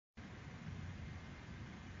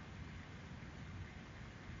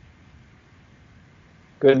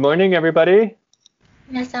Good morning, everybody.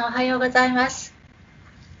 皆さんおはようございます。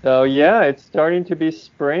So yeah, it's starting to be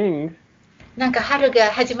spring. なんか春が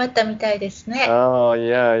始まったみたいですね。Oh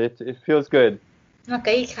yeah, it feels good. なん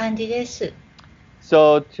かいい感じです。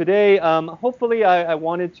So today, hopefully, I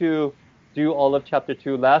wanted to do all of chapter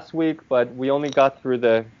 2 last week, but we only got through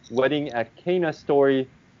the wedding at Cana story.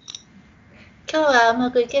 今日はう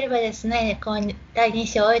まくいければですね、第2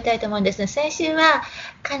章を終えたいと思うんですね。先週は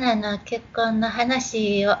カナの結婚の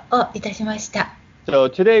話をいたしました。So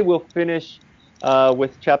today we'll finish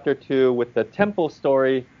with chapter 2 with the temple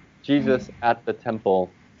story, Jesus at the temple.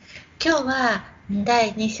 今日は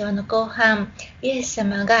第2章の後半、イエス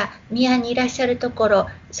様が宮にいらっしゃるところ、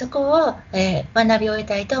そこを、学び終え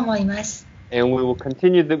たいと思います。And we will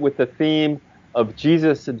continue with the theme of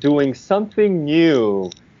Jesus doing something new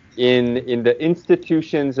in the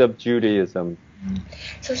institutions of Judaism.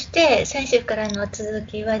 そして先週からの続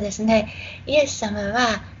きはですね、イエス様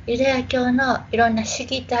はユダヤ教のいろんなし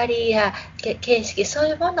きたりや形式、そう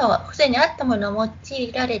いうものを、すでにあったものを用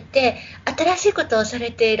いられて、新しいことをさ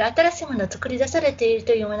れている、新しいものを作り出されている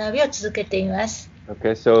という学びを続けています。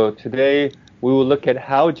Okay, so today we will look at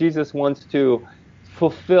how Jesus wants to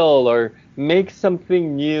fulfill or make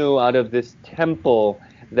something new out of this temple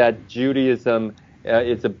that Judaism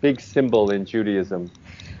is a big symbol in Judaism.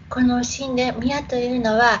 この神殿、宮という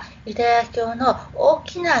のはユダヤ教の大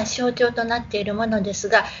きな象徴となっているものです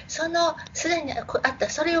が、そのすでにあった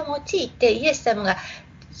それを用いてイエス様が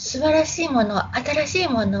素晴らしいもの、新しい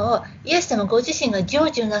ものをイエス様ご自身が成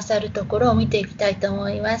就なさるところを見ていきたいと思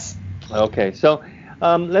います。Okay, so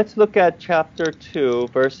let's look at chapter 2,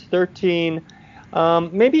 verse 13.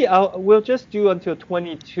 Maybe we'll just do until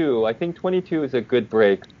 22. I think 22 is a good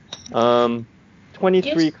break.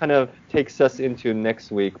 23 kind of takes us into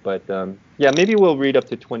next week, but yeah, maybe we'll read up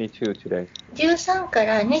to 22 today. 13か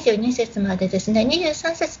ら22節までですね、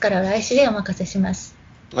23節から来週でお任せします。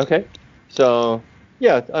Okay, so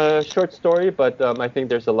yeah, a short story, but I think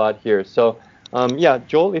there's a lot here. So yeah,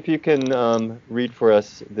 Joel, if you can read for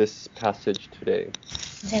us this passage today.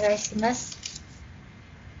 お願いします。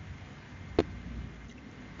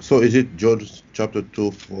So is it John chapter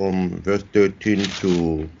 2 from verse 13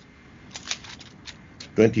 to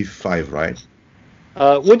 25, right?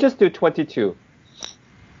 We'll just do 22.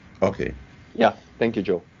 Okay. Yeah, thank you,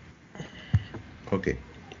 Joel. Okay.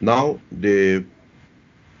 Now the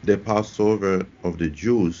Passover of the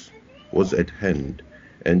Jews was at hand,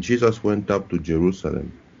 and Jesus went up to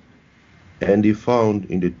Jerusalem. And he found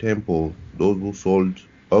in the temple those who sold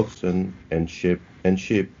oxen and sheep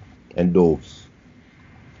and doves,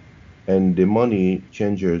 and the money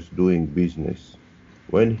changers doing business.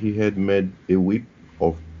 When he had made a whip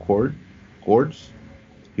of cords,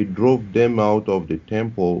 he drove them out of the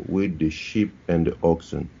temple with the sheep and the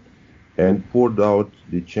oxen, and poured out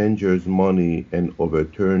the changers' money and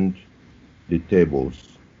overturned the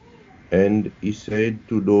tables. And he said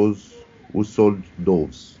to those who sold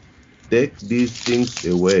doves, "Take these things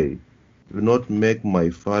away. Do not make my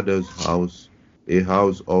Father's house a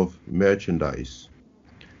house of merchandise."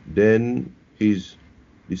 Then his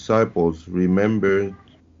disciples remembered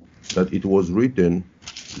that it was written,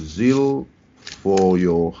 "Zeal for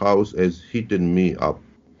your house has eaten me up."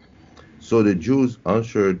 So the Jews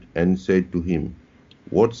answered and said to him,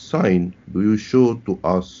 "What sign do you show to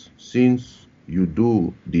us since you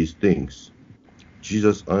do these things?"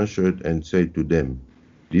 Jesus answered and said to them,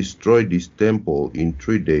 "Destroy this temple, in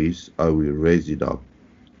 3 days I will raise it up."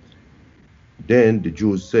 Then the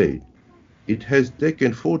Jews said, "It has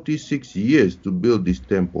taken 46 years to build this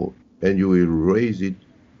temple, and you will raise it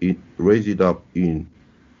up in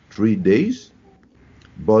 3 days?"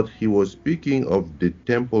 But he was speaking of the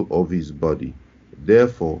temple of his body.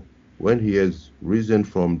 Therefore, when he has risen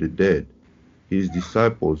from the dead, his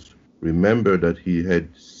disciples remembered that he had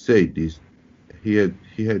said this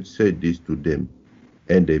to them,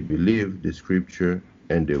 and they believed the scripture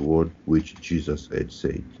and the word which Jesus had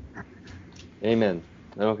said. Amen.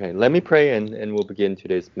 Okay, let me pray and we'll begin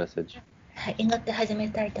today's message. はい、祈って始め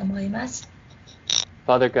たいと思います。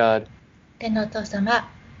 Father God, 天のお父様、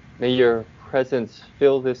 may your presence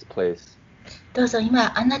fill this place. どうぞ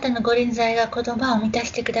今あなたのご臨在が言葉を満た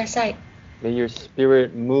してください。 May your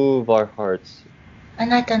spirit move our hearts あ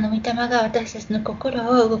なたの御霊が私たちの心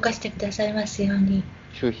を動かしてくださいますように。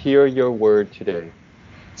 to hear your word today.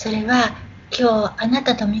 それは今日あな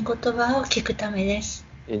たの御言葉を聞くためです。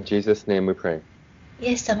 In Jesus' name we pray. イ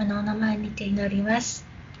エス様のお名前にて祈ります。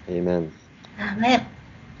 Amen. アーメン。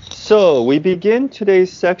 So we begin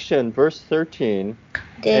today's section, verse 13,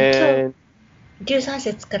 で、今 and, 日13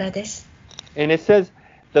節からです。 and it says,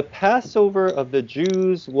 "The Passover of the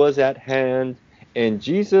Jews was at hand, and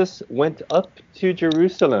Jesus went up to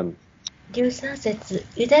Jerusalem. 13節、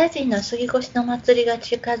ユダヤ人の杉越の祭りが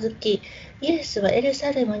近づき、イエスはエル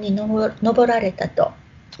サレムに登られたと。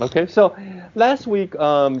Okay, so last week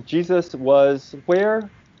Jesus was where?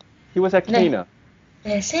 He was at Cana.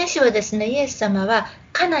 先週はですね、イエス様は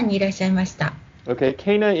カナにいらっしゃいました。Okay,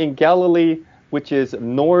 Cana in Galilee, which is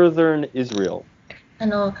northern Israel.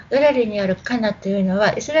 ガリレーにあるカナというの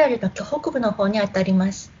はイスラエルの北部の方にあたり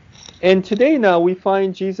ます。And today now we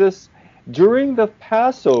find Jesus during the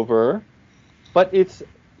Passover, but it's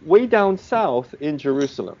way down south in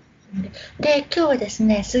Jerusalem. で、今日はです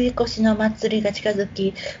ね、杉越の祭りが近づ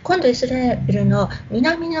き、今度イスラエルの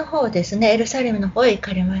南の方ですね、エルサレムの方へ行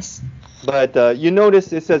かれます。But you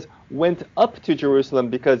notice it says went up to Jerusalem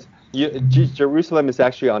because Jerusalem is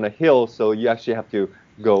actually on a hill, so you actually have to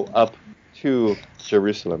go up to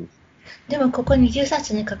Jerusalem. でもここに13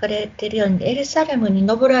節に書かれているようにエルサレムに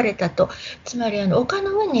登られたと、つまり丘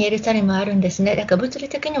の上にエルサレムはあるんですね。だから物理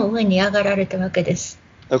的にも上に上がられたわけです。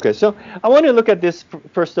Okay, so I want to look at this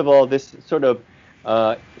first of all, this sort of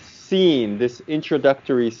scene, this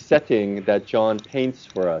introductory setting that John paints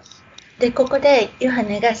for us. で、ここでヨハ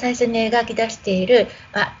ネが最初に描き出している、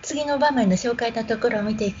次の場面の紹介のところを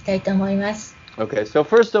見ていきたいと思います。Okay, so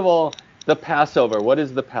first of all, the Passover. What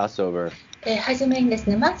is the Passover? はじめにです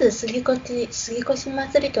ね、まず杉越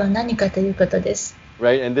祭りとは何かということです。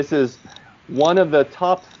Right, and this is one of the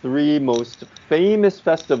top 3 most famous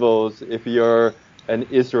festivals if you're an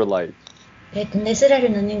Israelite. イスラエル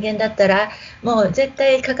の人間だったらもう絶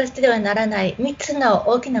対欠かしてはならない3つの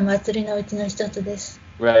大きな祭りのうちの一つです。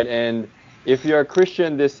Right, and if you're a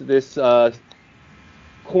Christian, this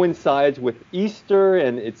coincides with Easter,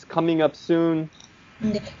 and it's coming up soon.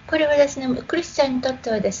 で、これはですね、クリスチャンにとって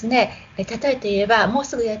はですね、例えて言えばもう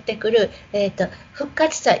すぐやってくる、復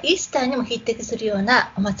活祭イースターにも匹敵するよう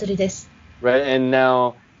なお祭りです。Right, and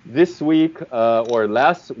now this week or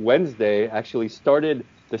last Wednesday actually started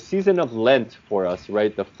the season of Lent for us,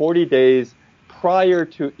 right? The 40 days prior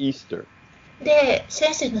to Easter. で、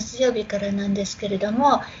先週の水曜日からなんですけれど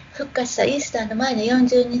も、復活祭イースターの前の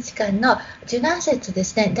40日間の受難節で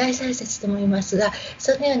すね、大祭節とも言いますが、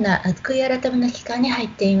そのような悔い改めの期間に入っ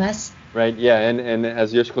ています。Right, yeah, and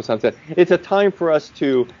as Yoshiko-san said, it's a time for us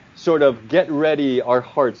to sort of get our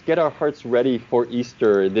hearts ready for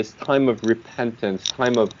Easter, this time of repentance,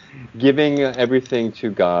 time of giving everything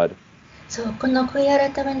to God. そう、この悔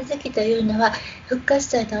い改めの時期というのは復活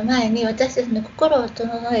祭の前に私たちの心を整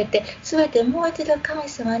えて全てもう一度神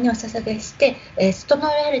様にお捧げして、整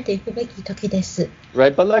えられていくべき時です。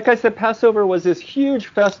Right, but like I said, Passover was this huge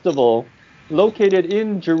festival located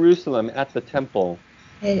in Jerusalem at the temple.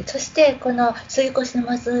 そしてこの杉越の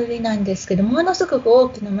祭りなんですけど、ものすごく大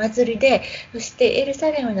きな祭りで、そしてエル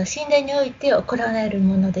サレムの神殿において行われる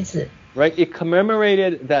ものです。Right, it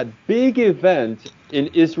commemorated that big event in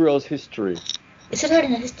Israel's history. イスラエル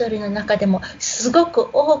のヒストリーの中でもすごく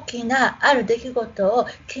大きなある出来事を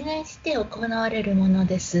記念して行われるもの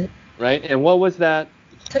です。Right, and what was that?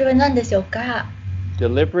 それは何でしょうか？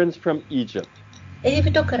 Deliverance from Egypt. エジ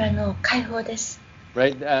プトからの解放です。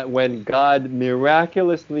Right, when God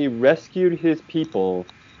miraculously rescued his people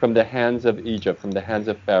from the hands of Egypt, from the hands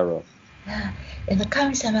of Pharaoh.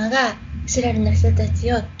 神様がイスラエルの人た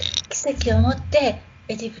ちを奇跡をもって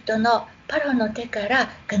エジプトのパロの手から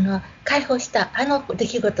解放した出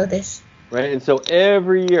来事です。Right, and so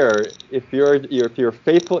every year, if you're a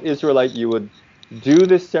faithful Israelite, you would do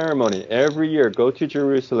this ceremony every year. Go to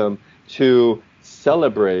Jerusalem to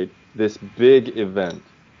celebrate this big event.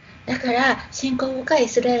 だから信仰深いイ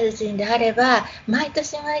スラエル人であれば毎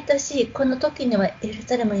年この時にはエル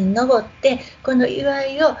サレムに登ってこの祝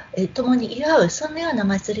いを共に祝う、そのような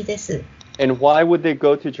祭りです。And why would they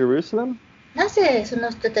go to Jerusalem? なぜそ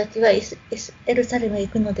の人たちはエルサレムへ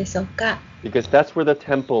行くのでしょうか？ Because that's where the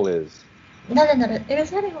temple is. なぜならエル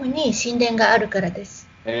サレムに神殿があるからです。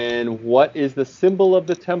And what is the symbol of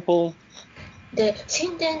the temple? で、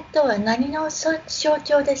神殿とは何の象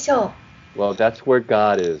徴でしょう？Well, that's where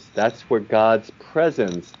God is. That's where God's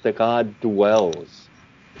presence, that God dwells.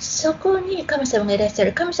 そこに神様がいらっしゃ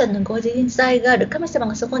る、神様のご臨在がある、神様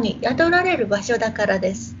がそこに宿られる場所だから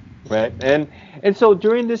です。Right? And so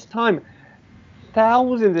during this time,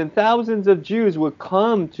 thousands and thousands of Jews would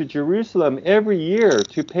come to Jerusalem every year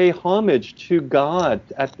to pay homage to God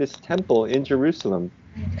at this temple in Jerusalem.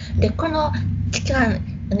 で、この期間、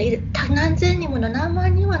何千人もの何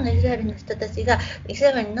万人ものイスラエルの人たちがイス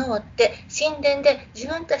ラエルに登って神殿で自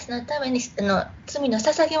分たちのために罪の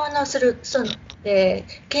捧げ物をする敬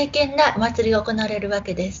虔な祭りが行われるわ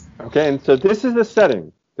けです。Okay, and so this is the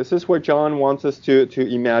setting. This is where John wants us to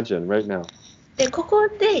imagine right now. で、ここ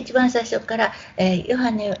で一番最初から、ヨハ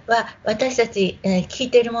ネは私たち、聞い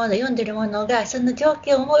ているもの、読んでいるものがその状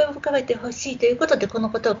況を思い浮かべてほしいということでこの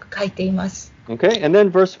ことを書いています。Okay, and then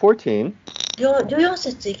verse 14. 14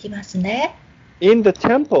節いきますね。In the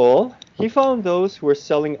temple, he found those who were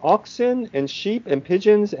selling oxen and sheep and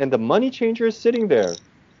pigeons and the money changers sitting there.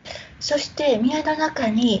 そして宮の中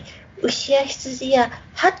に牛や羊や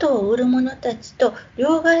鳩を売る者たちと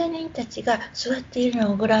両替人たちが座っている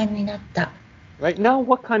のをご覧になった。Right now,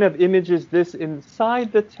 what kind of image is this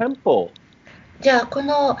inside the temple? じゃあこ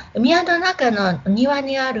の宮の中の庭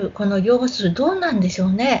にあるこの様子どうなんでしょ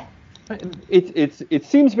うね。It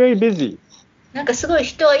seems very busy. なんかすごい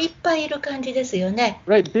人はいっぱいいる感じですよね。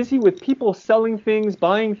Right, busy with people selling things,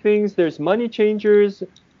 buying things. There's money changers.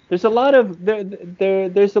 There's a lot of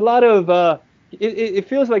there's a lot of it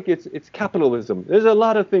feels like it's capitalism. There's a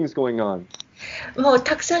lot of things going on. もう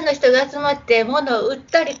たくさんの人が集まって物を売っ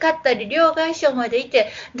たり買ったり両替商までい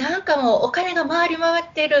てなんかもうお金が回り回っ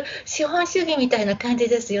ている資本主義みたいな感じ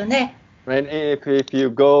ですよね。Right, if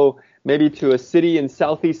you go maybe to a city in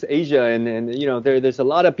Southeast Asia and you know there's a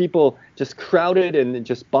lot of people just crowded and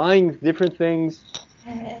just buying different things.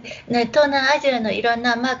 東南アジアのいろん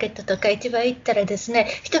なマーケットとか市場行ったらですね、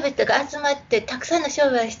人々が集まってたくさんの商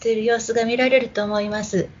売している様子が見られると思いま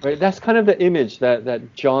す。Right, that's kind of the image that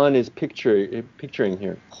John is picturing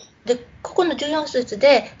here. で、ここの14節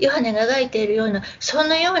でヨハネが描いているようなそ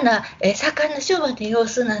のような、盛んな商売の様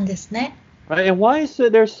子なんですね。Right, and why is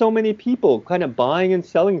there so many people kind of buying and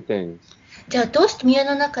selling things? じゃあどうして宮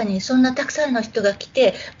の中にそんなたくさんの人が来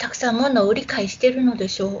てたくさん物を売り買いしているので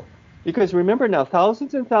しょう。Because remember now,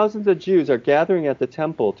 thousands and thousands of Jews are gathering at the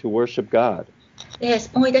temple to worship God.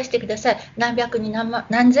 思い出してください。何百人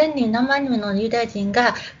何千人何万人のユダヤ人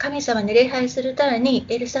が神様に礼拝するために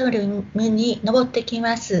エルサレムに登ってき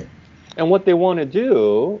ます。And what they want to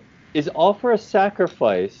do is offer a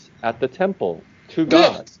sacrifice at the temple to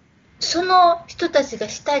God. その人たちが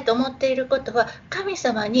したいと思っていることは神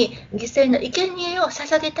様に犠牲の生贄を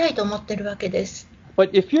捧げたいと思っているわけです。But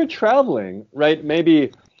if you're traveling, right,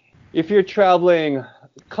 maybe if you're traveling a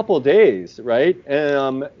couple days, right,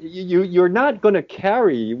 you're not going to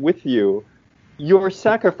carry with you your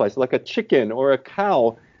sacrifice, like a chicken or a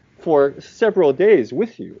cow, for several days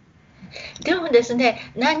with you. でもです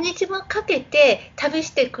ね、何日もかけて旅し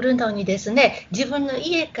てくるのにですね、自分の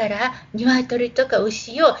家から鶏とか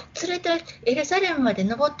牛を連れてエルサレムまで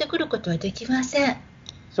登ってくることはできません。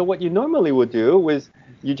So what you normally would do is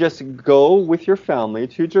you just go with your family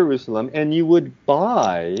to Jerusalem and you would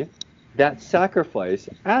buy that sacrifice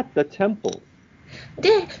at the temple.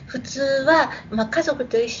 で、普通は、家族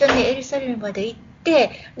と一緒にエルサレムまで行っ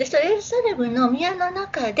て、で、そのエルサレムの宮の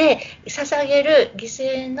中で捧げる犠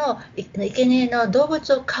牲の生贄の動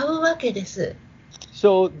物を買うわけです。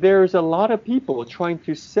So there's a lot of people trying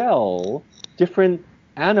to sell different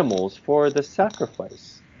animals for the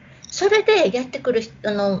sacrifice. それでやってくる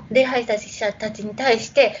礼拝者たちに対し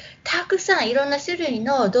てたくさんいろんな種類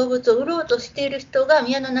の動物を売ろうとしている人が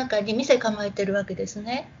宮の中に店構えているわけです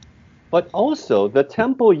ね。But also the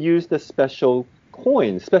temple used a special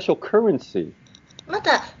coin, special currency. ま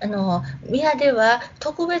た宮では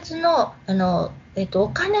特別のお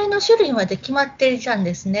金の種類まで決まっていたん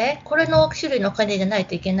ですね。これの種類のお金じゃない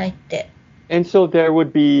といけないって。And so there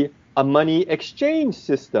would be a money exchange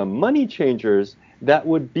system, money changers that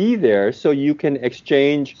would be there so you can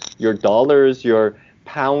exchange your dollars, your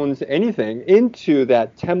pounds, anything into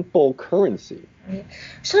that temple currency.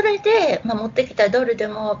 それで、持ってきたドルで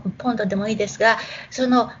もポンドでもいいですが、そ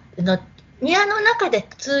の宮の中で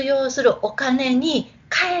通用するお金に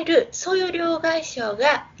変えるそういう両替商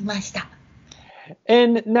がいました。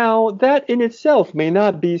And now that in itself may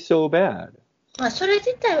not be so bad. それ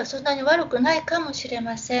自体はそんなに悪くないかもしれ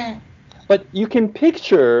ません。But you can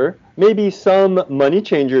picture maybe some money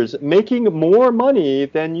changers making more money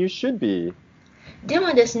than you should be. で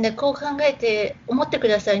もですね、こう考えて思ってく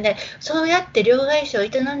ださいね。そうやって両替商を営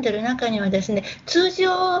んでいる中にはですね、通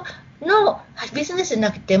常のビジネスじゃ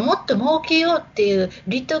なくてもっと儲けようっていう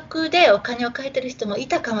利得でお金を変えている人もい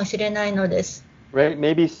たかもしれないのです。Right?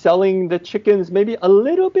 Maybe selling the chickens maybe a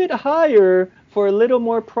little bit higher for a little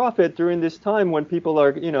more profit during this time when people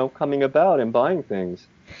are, coming about and buying things.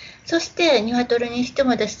 そして鶏にして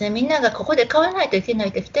もですね、みんながここで買わないといけない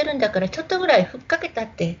って来てるんだからちょっとぐらいふっかけたっ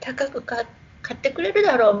て高く買ってくれる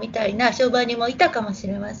だろうみたいな商売にもいたかもし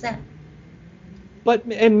れません。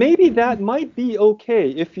And maybe that might be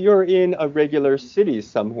okay if you're in a regular city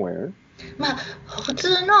somewhere. 普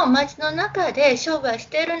通の街の中で商売し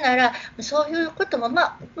ているならそういうことも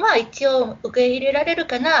一応受け入れられる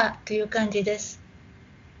かなという感じです。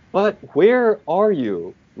But where are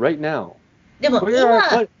you right now? でも Where are, 今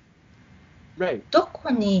what? Right. ど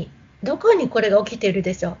こにこれが起きている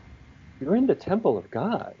でしょう。 You're in the temple of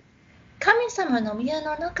God. 神様の宮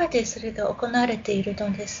の中でそれが行われている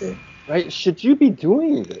のです。 Right? Should you be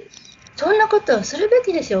doing this? そんなことをするべ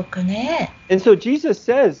きでしょうかね。 And so Jesus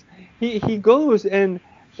says, he goes and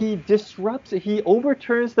he disrupts, he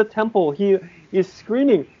overturns the temple. He is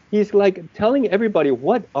screaming. He's like telling everybody,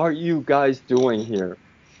 what are you guys doing here?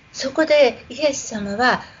 そこでイエス様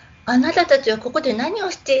は、あなたたちはここで何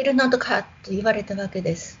をしているのとかと言われたわけ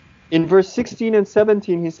です。 In verse 16 and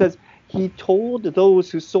 17, he says, he told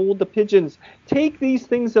those who sold the pigeons, take these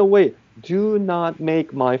things away. Do not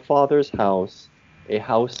make my father's house a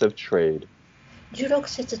house of trade. 16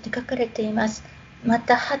節に書かれています。ま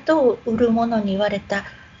た鳩を売る者に言われた。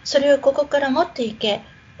それをここから持っていけ。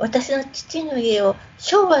私の父の家を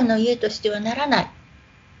商売の家としてはならない。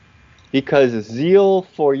Because zeal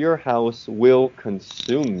for your house will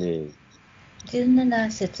consume me.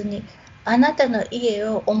 17節にあなたの家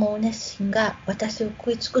を思う熱心が私を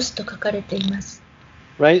食い尽くすと書かれています。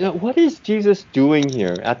 Right? Now, what is Jesus doing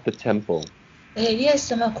here at the temple? イエス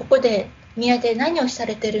様はここで宮で何をさ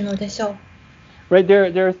れているのでしょう。 Right?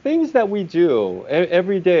 There are things that we do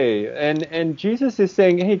every day, and Jesus is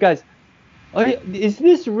saying, hey guys, is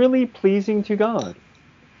this really pleasing to God?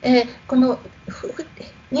 この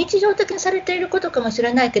日常的にされていることかもし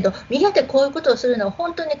れないけど、宮でこういうことをするのは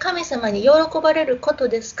本当に神様に喜ばれること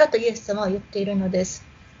ですかとイエス様は言っているのです。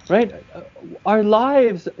 Right? Our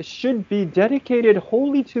lives should be dedicated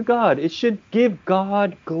wholly to God. It should give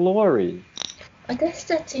God glory. 私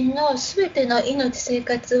たちのすべての命生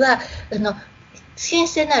活は神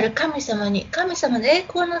聖なる神様の栄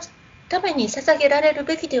光のために捧げられる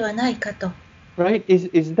べきではないかと。 Right?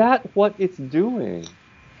 Is that what it's doing?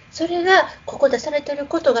 それがここでされている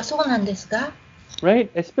ことがそうなんですが、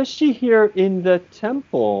 Right? Especially here in the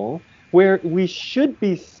temple, where we should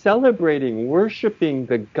be celebrating, worshiping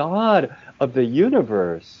the God of the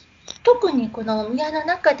universe. 特にこの宮の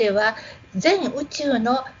中では全宇宙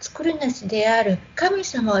の作り主である神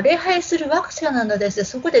様を礼拝する惑星なのです。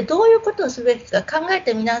そこでどういうことをすべきか考え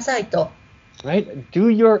てみなさいと。 Right? Do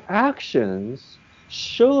your actions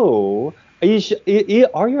show,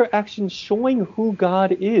 are your actions showing who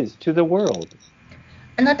God is to the world?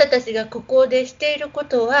 あなたたちがここでしているこ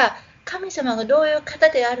とは神様がどういう方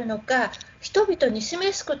であるのか人々に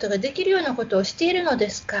示すことができるようなことをしているので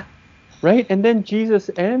すか。 Right? And then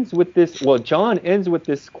Jesus ends with this, well, John ends with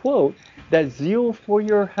this quote, that zeal for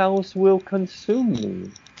your house will consume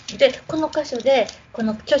me. で、この箇所でこ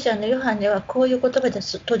の著者のヨハネはこういう言葉で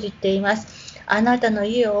閉じています。あなたの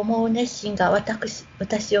家を思う熱心が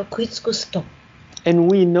私を食い尽くすと。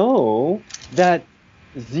 And we know that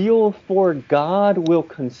zeal for God will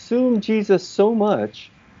consume Jesus so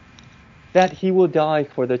much that he will die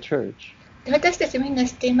for the church. で、私たちみんな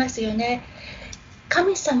知っていますよね。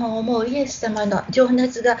神様を思うイエス様の情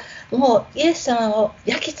熱がもうイエス様を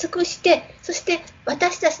焼き尽くして、そして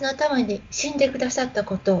私たちのために死んでくださった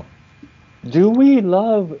ことを。Do we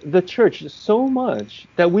love the church so much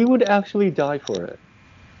that we would actually die for it?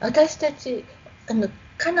 私たち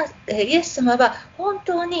イエス様は本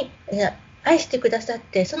当に愛してくださっ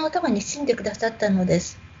てそのために死んでくださったので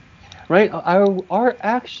す。 Right? Our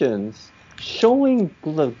actions showing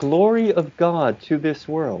the glory of God to this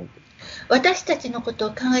world. 私たちのことを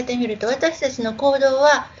考えてみると、私たちの行動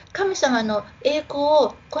は神様の栄光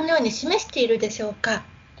をこのように示しているでしょうか。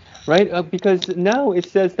 Right? Because now it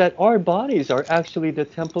says that our bodies are actually the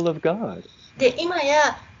temple of God. で、今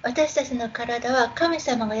や私たちの体は神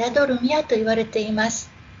様が宿る宮と言われています。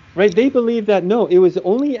 Right? They believe that no, it was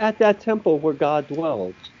only at that temple where God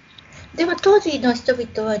dwelled. でも当時の人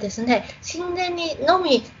々はですね、神殿にの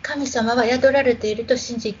み神様は宿られていると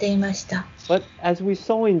信じていました。 But as we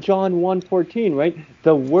saw in John 1:14, right? The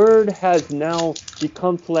word has now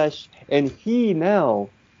become flesh and he now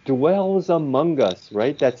dwells among us,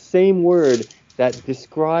 right? That same word that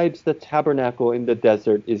describes the tabernacle in the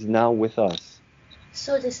desert is now with us.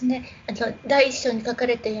 そうですね。第一章に書か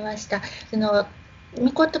れていました。御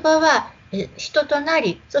言葉は人とな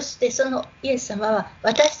り、そしてそのイエス様は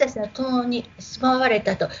私たちの共に住まわれ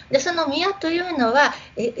たと。で、その宮というのは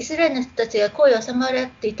イスラエルの人たちが声をさまらっ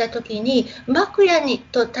ていた時に幕屋に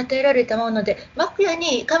と建てられたもので、幕屋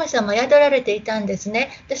に神様は宿られていたんです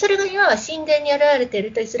ね。で、それが今は神殿に宿られてい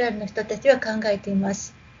るとイスラエルの人たちは考えていま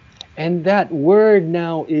す。 And that word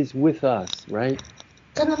now is with us, right?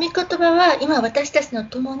 その御言葉は今私たちの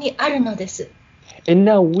共にあるのです。 And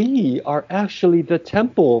now we are actually the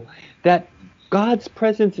temple that God's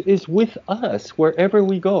presence is with us wherever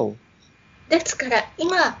we go. ですから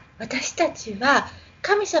今私たちは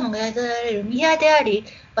神様が宿られる宮であり、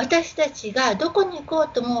私たちがどこに行こ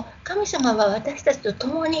うとも神様は私たちと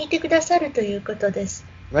共にいてくださるということです。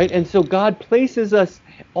Right? And so God places us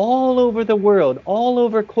all over the world, all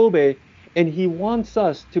over Kobe, and He wants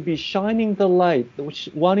us to be shining the light,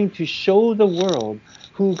 wanting to show the world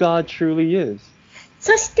who God truly is.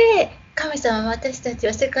 そして神様は私たち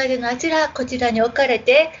は世界中のあちらこちらに置かれ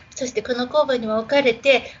て、そしてこの神戸にも置かれ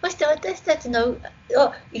て、そして私たちのを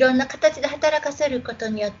いろんな形で働かせること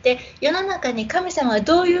によって、世の中に神様が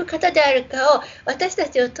どういう方であるかを私た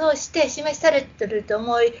ちを通して示されていると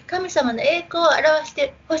思い、神様の栄光を表し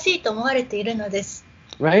てほしいと思われているのです。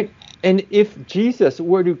Right? And if Jesus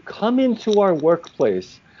were to come into our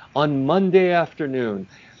workplace on Monday afternoon,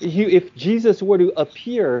 if Jesus were to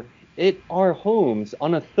appear at our homes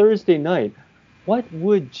on a Thursday night, what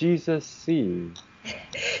would Jesus see?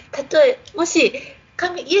 もし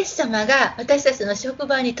イエス様が私たちの職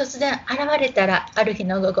場に突然現れたら、ある日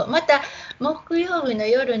の午後、また木曜日の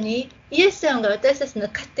夜にイエス様が私たちの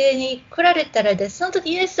家庭に来られたらです。その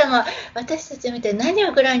時イエス様は私たちを見て何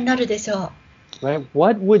をご覧になるでしょう。Right?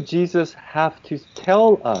 What would Jesus have to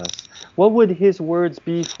tell us? What would His words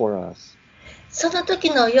be for us? その時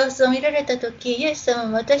の様子を見られた時、イエス様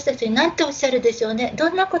は私たちに何ておっしゃるでしょうね。ど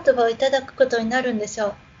んな言葉をいただくことになるんでし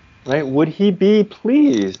ょう。Right? Would He be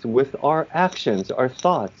pleased with our actions, our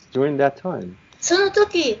thoughts during that time? その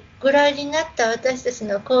時ご覧になった私たち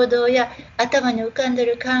の行動や頭に浮かんでい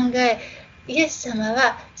る考え、イエス様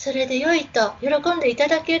はそれで良いと喜んでいた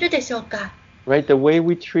だけるでしょうか。Right? The way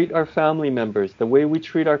we treat our family members, the way we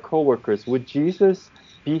treat our coworkers, would Jesus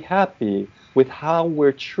be happy with how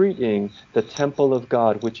we're treating the temple of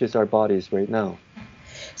God, which is our bodies right now?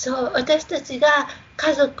 そう、私たちが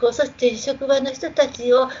家族を、そして職場の人た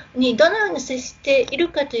ちにどのように接している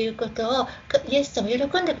かということをイエス様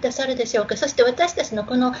喜んでくださるでしょうか。そして私たちの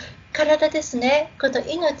この体ですね、この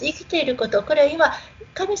命、生きていること、これは今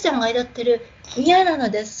神様が宿っている宮なの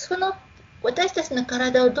です。その私たちの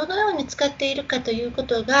体をどのように使っているかというこ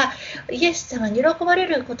とがイエス様に喜ばれ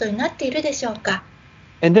ることになっているでしょうか。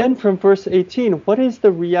And then from verse 18, what is the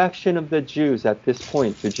reaction of the Jews at this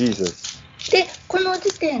point to Jesus? で、この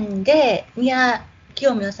時点で宮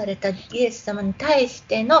清めをされたイエス様に対し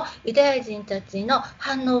てのユダヤ人たちの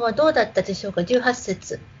反応はどうだったでしょうか。18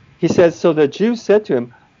節。He says, so the Jews said to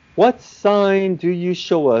him, what sign do you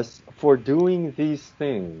show us for doing these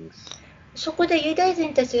things? そこでユダヤ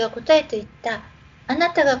人たちが答えていった。あ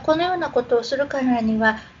なたがこのようなことをするからに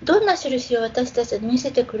はどんな印を私たちに見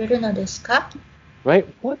せてくれるのですか？ Right?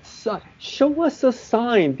 What sign? Show us a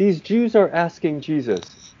sign. These Jews are asking Jesus.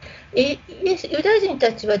 ユダヤ人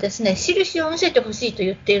たちはですね、印を見せてほしいと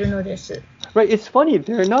言っているのです。Right? It's funny.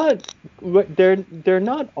 They're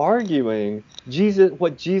not arguing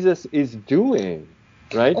what Jesus is doing,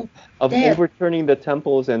 right? Of overturning the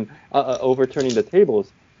temples and overturning the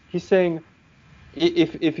tables. He's saying,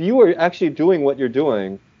 if you are actually doing what you're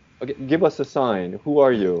doing, okay, give us a sign. Who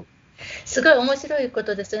are you? すごい面白いこ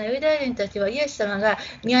とですね。ユダヤ人たちはイエス様が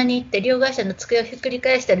宮に行って両替者の机をひっくり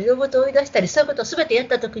返したり、動物を追い出したり、そういうことを全てやっ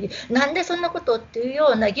たときに、なんでそんなことっていう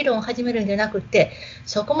ような議論を始めるんじゃなくて、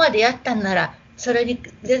そこまでやったんなら、それに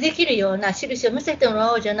できるような印を見せても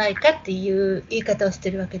らおうじゃないかっていう言い方をして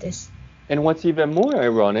いるわけです。And what's even more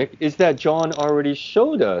ironic is that John already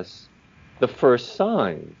showed us the first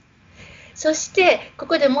sign. そしてこ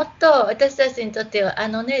こでもっと私たちにとっては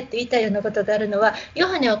って言いたいようなことがあるのは、ヨ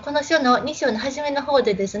ハネはこの書の2章の初めの方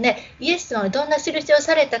でですね、イエス様はどんな印を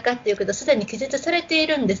されたかということをすでに記述されてい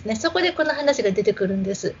るんですね。そこでこの話が出てくるん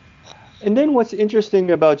です。And then what's interesting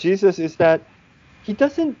about Jesus is that he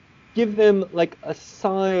doesn't give them like a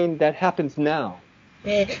sign that happens now.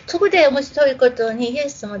 そこで面白いことにイエ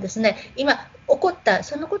ス様はですね、今起こった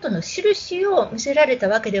そのことの印を見せられた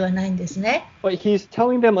わけではないんですね。But he's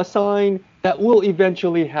telling them a sign that will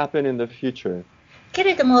eventually happen in the future. け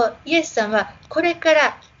れどもイエス様はこれか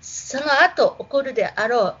らその後起こるであ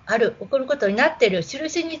ろう起こることになっている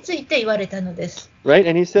印について言われたのです。Right?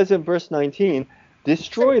 And he says in verse 19,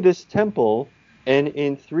 destroy this temple and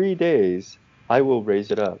in 3 days I will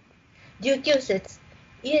raise it up. 19節、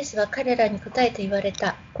イエスは彼らに答えて言われ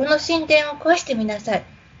た。この神殿を壊してみなさい。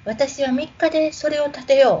私は3日でそれを建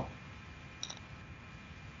てよ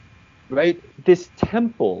う。Right? This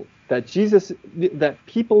temple that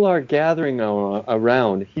people are gathering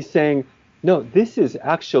around, he's saying, no, this is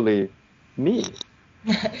actually me.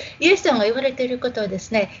 イエス様が言われていることはで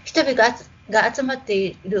すね、人々が集まって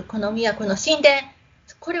いるこの宮、この神殿、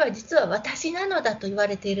これは実は私なのだと言わ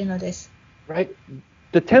れているのです。Right?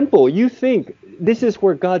 The temple, you think this is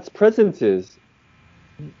where God's presence is.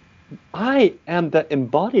 I am the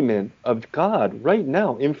embodiment of God right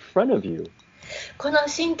now in front of you. この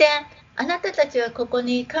神殿、あなたたちはここ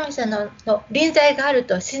に神様の臨在がある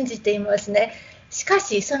と信じていますね。しか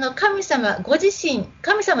し、その神様自身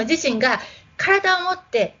が体を持っ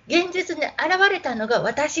て現実に現れたのが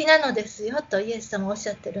私なのですよとイエス様おっし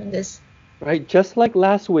ゃってるんです。Right? Just like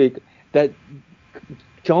last week, that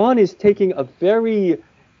John is taking a very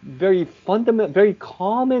fundamental, very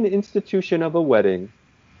common institution of a wedding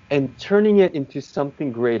and turning it into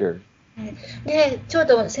something greater. で、ちょう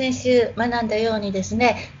ど先週学んだようにです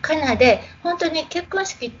ね、カナで本当に結婚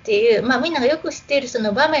式っていう、みんながよく知っているそ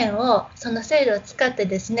の場面を、その制度を使って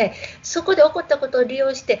ですね、そこで起こったことを利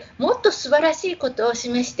用して、もっと素晴らしいことを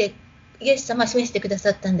イエス様は示してくださ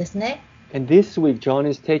ったんですね。And this week, John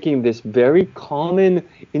is taking this very common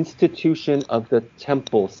institution of the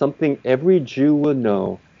temple, something every Jew will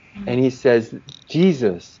know, and he says,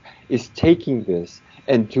 Jesus is taking this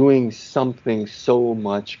and doing something so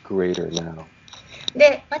much greater now.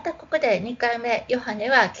 で、またここで2回目、ヨハネ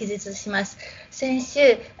は記述します。先週、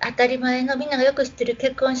当たり前のみんながよく知っている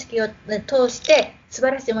結婚式を通して素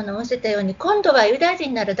晴らしいものを見せたように、今度はユダヤ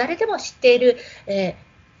人なら誰でも知っている、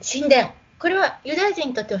神殿。これはユダヤ人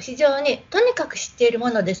にとっては非常にとにかく知っているも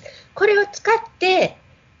のです。これを使って、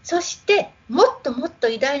そしてもっともっと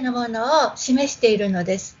偉大なものを示しているの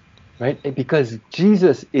です。Right? Because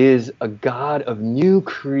Jesus is a God of new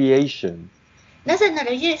creation. なぜな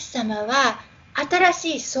らイエス様は新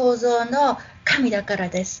しい創造の神だから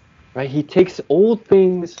です。Right? He takes old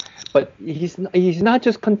things, but he's not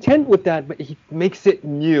just content with that, but he makes it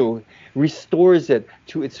new, restores it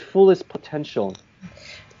to its fullest potential.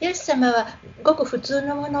 イエス様はごく普通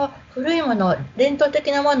のもの、古いもの、伝統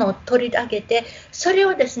的なものを取り上げて、それ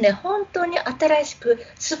をですね、本当に新しく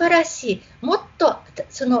素晴らしい、もっと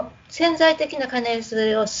その潜在的な可能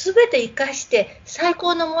性をすべて生かして最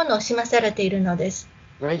高のものを示されているのです。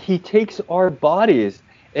Right? He takes our bodies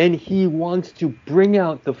and he wants to bring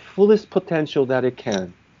out the fullest potential that it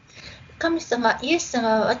can. 神様、イエス様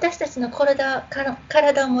は私たちの体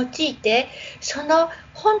を用いて、その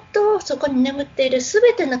本当そこに眠っているす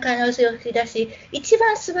べての可能性を引き出し、一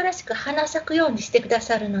番素晴らしく花咲くようにしてくだ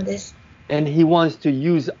さるのです。And he wants to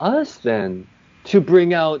use us then to bring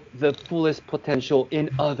out the fullest potential in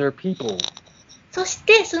other people. そし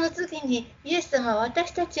てその次にイエス様は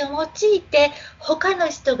私たちを用いて他の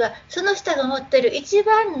人がその人が持っている一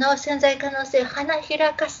番の潜在可能性を花開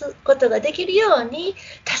かすことができるように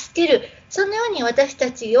助ける、そのように私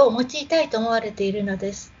たちを用いたいと思われているの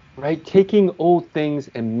です。Right? Taking old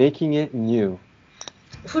things and making it new.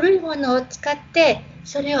 古いものを使って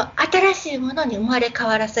それを新しいものに生まれ変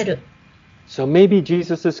わらせる。So maybe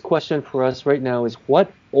Jesus' question for us right now is,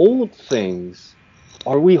 what old things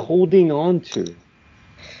are we holding on to?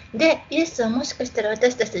 で、イエスはもしかしたら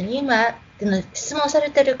私たちに今質問され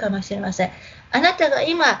ているかもしれません。あなたが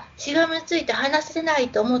今しがみついて離せない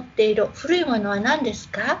と思っている古いものは何です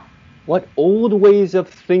か？ What old ways of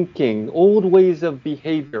thinking, old ways of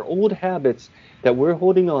behavior, old habits that we're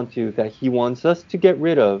holding on to that he wants us to get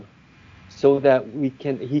rid of so that he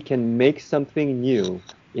can make something new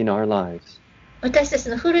in our lives. 私たち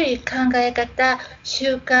の古い考え方、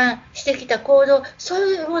習慣してきた行動、そう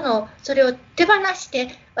いうものをそれを手放して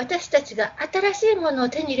私たちが新しいものを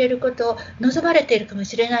手に入れることを望まれているかも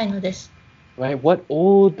しれないのです。Right? What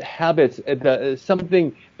old habits,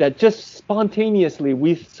 something that just spontaneously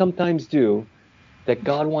we sometimes do, that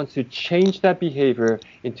God wants to change that behavior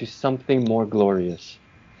into something more glorious.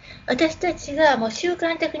 私たちがもう習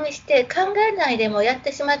慣的にして考えないでもやっ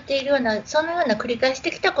てしまっているようなそのような繰り返し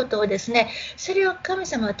てきたことをですね、それを神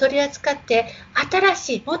様は取り扱って新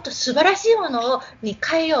しいもっと素晴らしいものに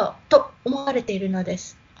変えようと思われているので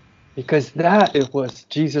す。Because that is what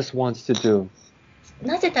Jesus wants to do.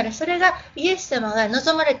 なぜならそれがイエス様が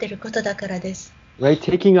望まれていることだからです。Right?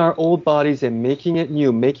 Taking our old bodies and making it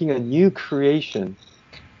new, making a new creation.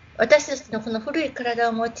 私たちのこの古い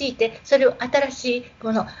体を用いてそれを新しい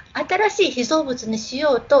もの、新しい被造物にし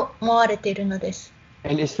ようと思われているのです。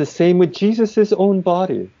And it's the same with Jesus' own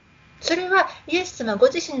body. それはイエス様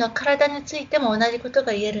ご自身の体についても同じこと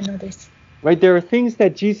が言えるのです。Right? There are things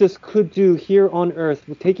that Jesus could do here on earth,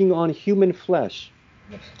 taking on human flesh.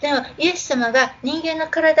 でもイエス様が人間の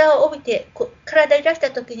体を帯びて体に出し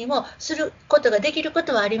た時にもすることができるこ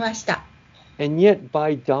とはありました。And yet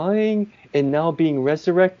by dying and now being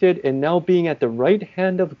resurrected and now being at the right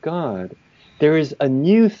hand of God, there is a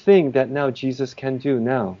new thing that now Jesus can do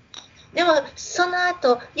now. でもその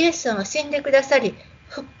後イエス様は死んでくださり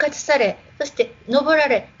復活され、そして登ら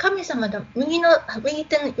れ、神様の右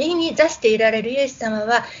に座していられるイエス様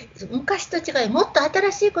は昔と違いもっと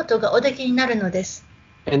新しいことがおできになるのです。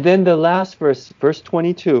And then the last verse, verse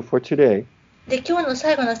 22 for today. で、今日の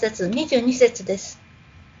最後の節、22節です。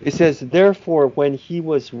It says, Therefore, when he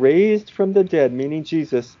was raised from the dead, meaning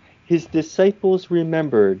Jesus, his disciples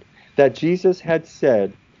remembered that Jesus had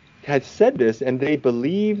said this, and they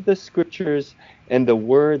believed the scriptures and the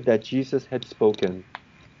word that Jesus had spoken.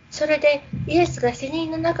 それでイエスが死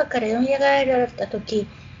人の中からよみがえられた時、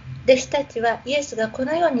弟子たちはイエスがこ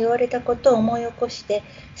のように言われたことを思い起こして、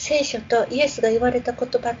聖書とイエスが言われた言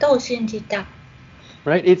葉とを信じた。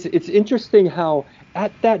Right? It's interesting how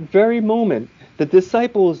at that very moment, the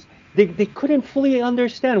disciples, they couldn't fully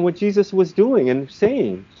understand what Jesus was doing and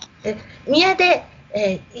saying. 宮で、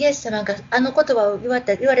イエス様があの言葉を言わ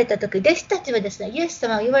れた時、弟子たちはですね、イエス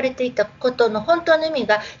様が言われていたことの本当の意味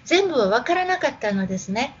が全部は分からなかったので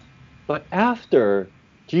すね。But after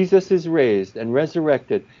Jesus is raised and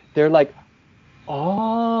resurrected, they're like,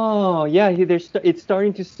 oh, yeah, it's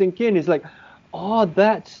starting to sink in. It's like, oh,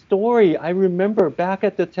 that story, I remember back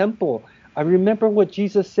at the temple. I remember what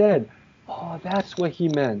Jesus said. Oh, that's what he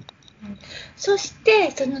meant. そして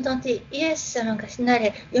その時イエス様が死な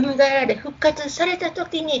れ、よみがえられ、復活された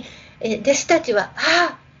時に、弟子たちは、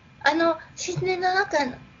あの神殿の中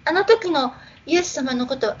のあの時のイエス様の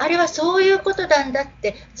こと、あれはそういうことなんだっ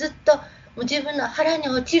てずっと自分の腹に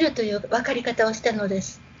落ちるという分かり方をしたので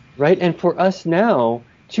す。Right, and for us now,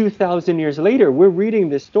 2,000 years later, we're reading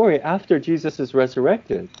this story after Jesus is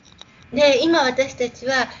resurrected. で、今私たち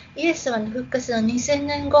はイエス様の復活の2000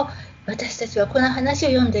年後、私たちはこの話を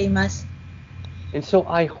読んでいます。And so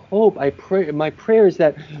I pray, my prayer is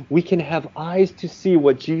that we can have eyes to see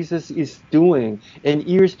what Jesus is doing and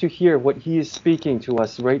ears to hear what he is speaking to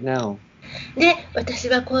us right now. で、私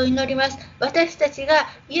はこう祈ります。私たちが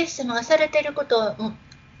イエス様がされていることを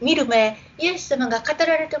見る目、イエス様が語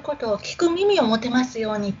られたことを聞く耳を持てます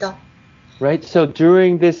ようにと。Right, so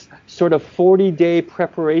during this sort of 40-day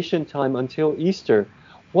preparation time until Easter,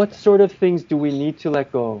 what sort of things do we need to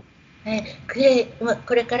let go?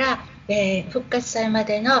 これから、復活祭ま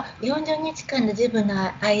での40日間の自分の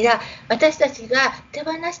間、私たちが手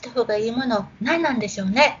放した方がいいもの、何なんでしょう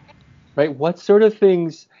ね。Right, what sort of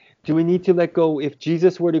things do we need to let go if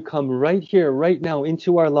Jesus were to come right here, right now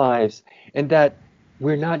into our lives, and that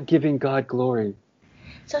we're not giving God glory?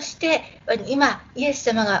 そして今、イエス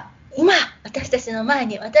様が今私たちの前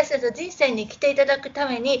に、私たちの人生に来ていただくた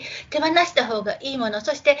めに手放した方がいいもの、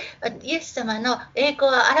そしてイエス様の栄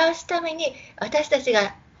光を表すために私たち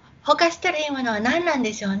がほかしたらいいものは何なん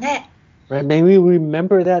でしょうね。Right? May we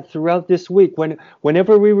remember that throughout this week.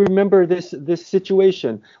 Whenever we remember this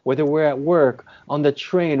situation, whether we're at work, on the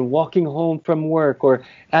train, walking home from work, or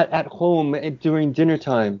at home during dinner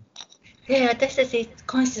time. で、私たち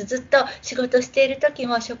今週ずっと仕事している時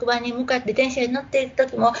も、職場に向かって電車に乗っている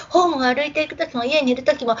時も、ホームを歩いていく時も、家にいる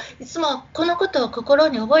時も、いつもこのことを心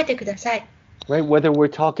に覚えてください。Right? Whether we're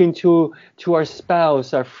talking to our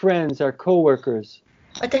spouse, our friends, our coworkers.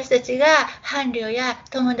 私たちが伴侶や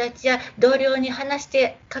友達や同僚に話し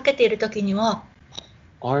てかけている時にも、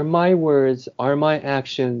Are my words, are my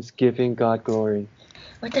actions giving God glory?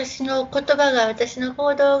 私の言葉が、私の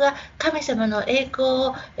行動が神様の栄光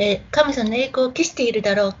を期している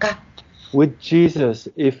だろうか。With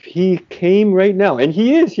Jesus, if he came right now, and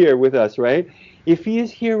he is here with us, right? If he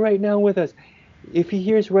is here right now with us, if he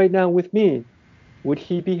hears right now with me, would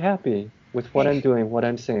he be happy with what I'm doing, what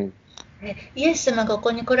I'm saying? イエス様がこ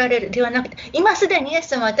こに来られるではなくて、今すでにイエス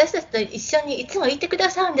様は私たちと一緒にいつもいてく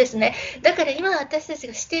ださるんですね。だから今私たち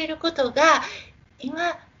がしていることが、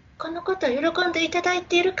今このことを喜んでいただい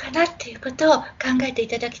ているかなっていうことを考えてい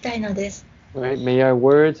ただきたいのです。Right? May our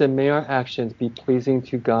words and may our actions be pleasing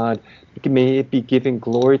to God. May it be giving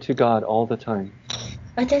glory to God all the time.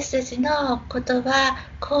 私たちの言葉、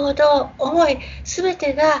行動、思い、すべ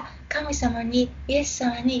てが神様に、イエス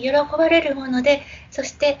様に喜ばれるもので、そ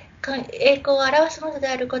して栄光を表すもので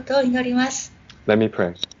あることを祈ります。Let me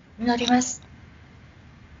pray. 祈ります。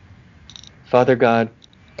Father God,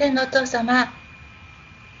 天のお父様、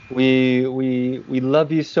we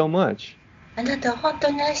love you so much. あなたを本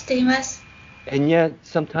当に愛しています。And yet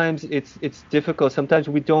sometimes it's difficult.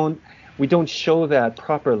 Sometimes we don't show that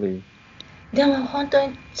properly. でも本当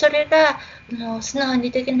にそれが素直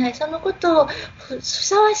にできない、そのことをふ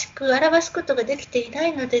さわしく表すことができていな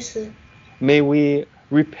いのです。May we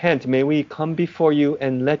repent. May we come before you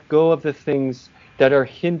and let go of the things that are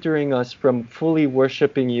hindering us from fully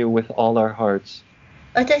worshiping you with all our hearts.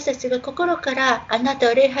 私たちが心からあな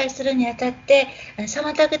たを礼拝するにあたって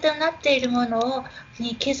妨げとなっているもの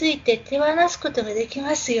に気づいて手放すことができ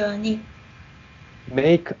ますように。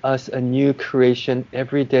Make us a new creation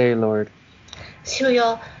every day, Lord. 主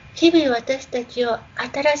よ、日々私たちを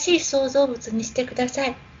新しい創造物にしてくださ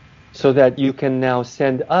い。so that you can now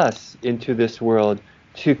send us into this world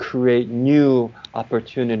to create new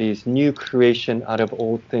opportunities, new creation out of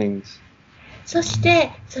old things. そし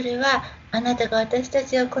てそれはあなたが私た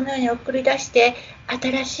ちをこの世に送り出して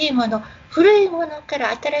新しいもの、古いものか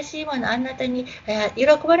ら新しいもの、あなたに喜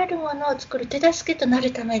ばれるものを作る手助けとな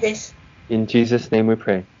るためです。In Jesus' name we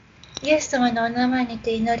pray. イエス様のお名前に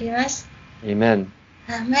て祈ります。Amen.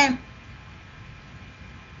 アーメン。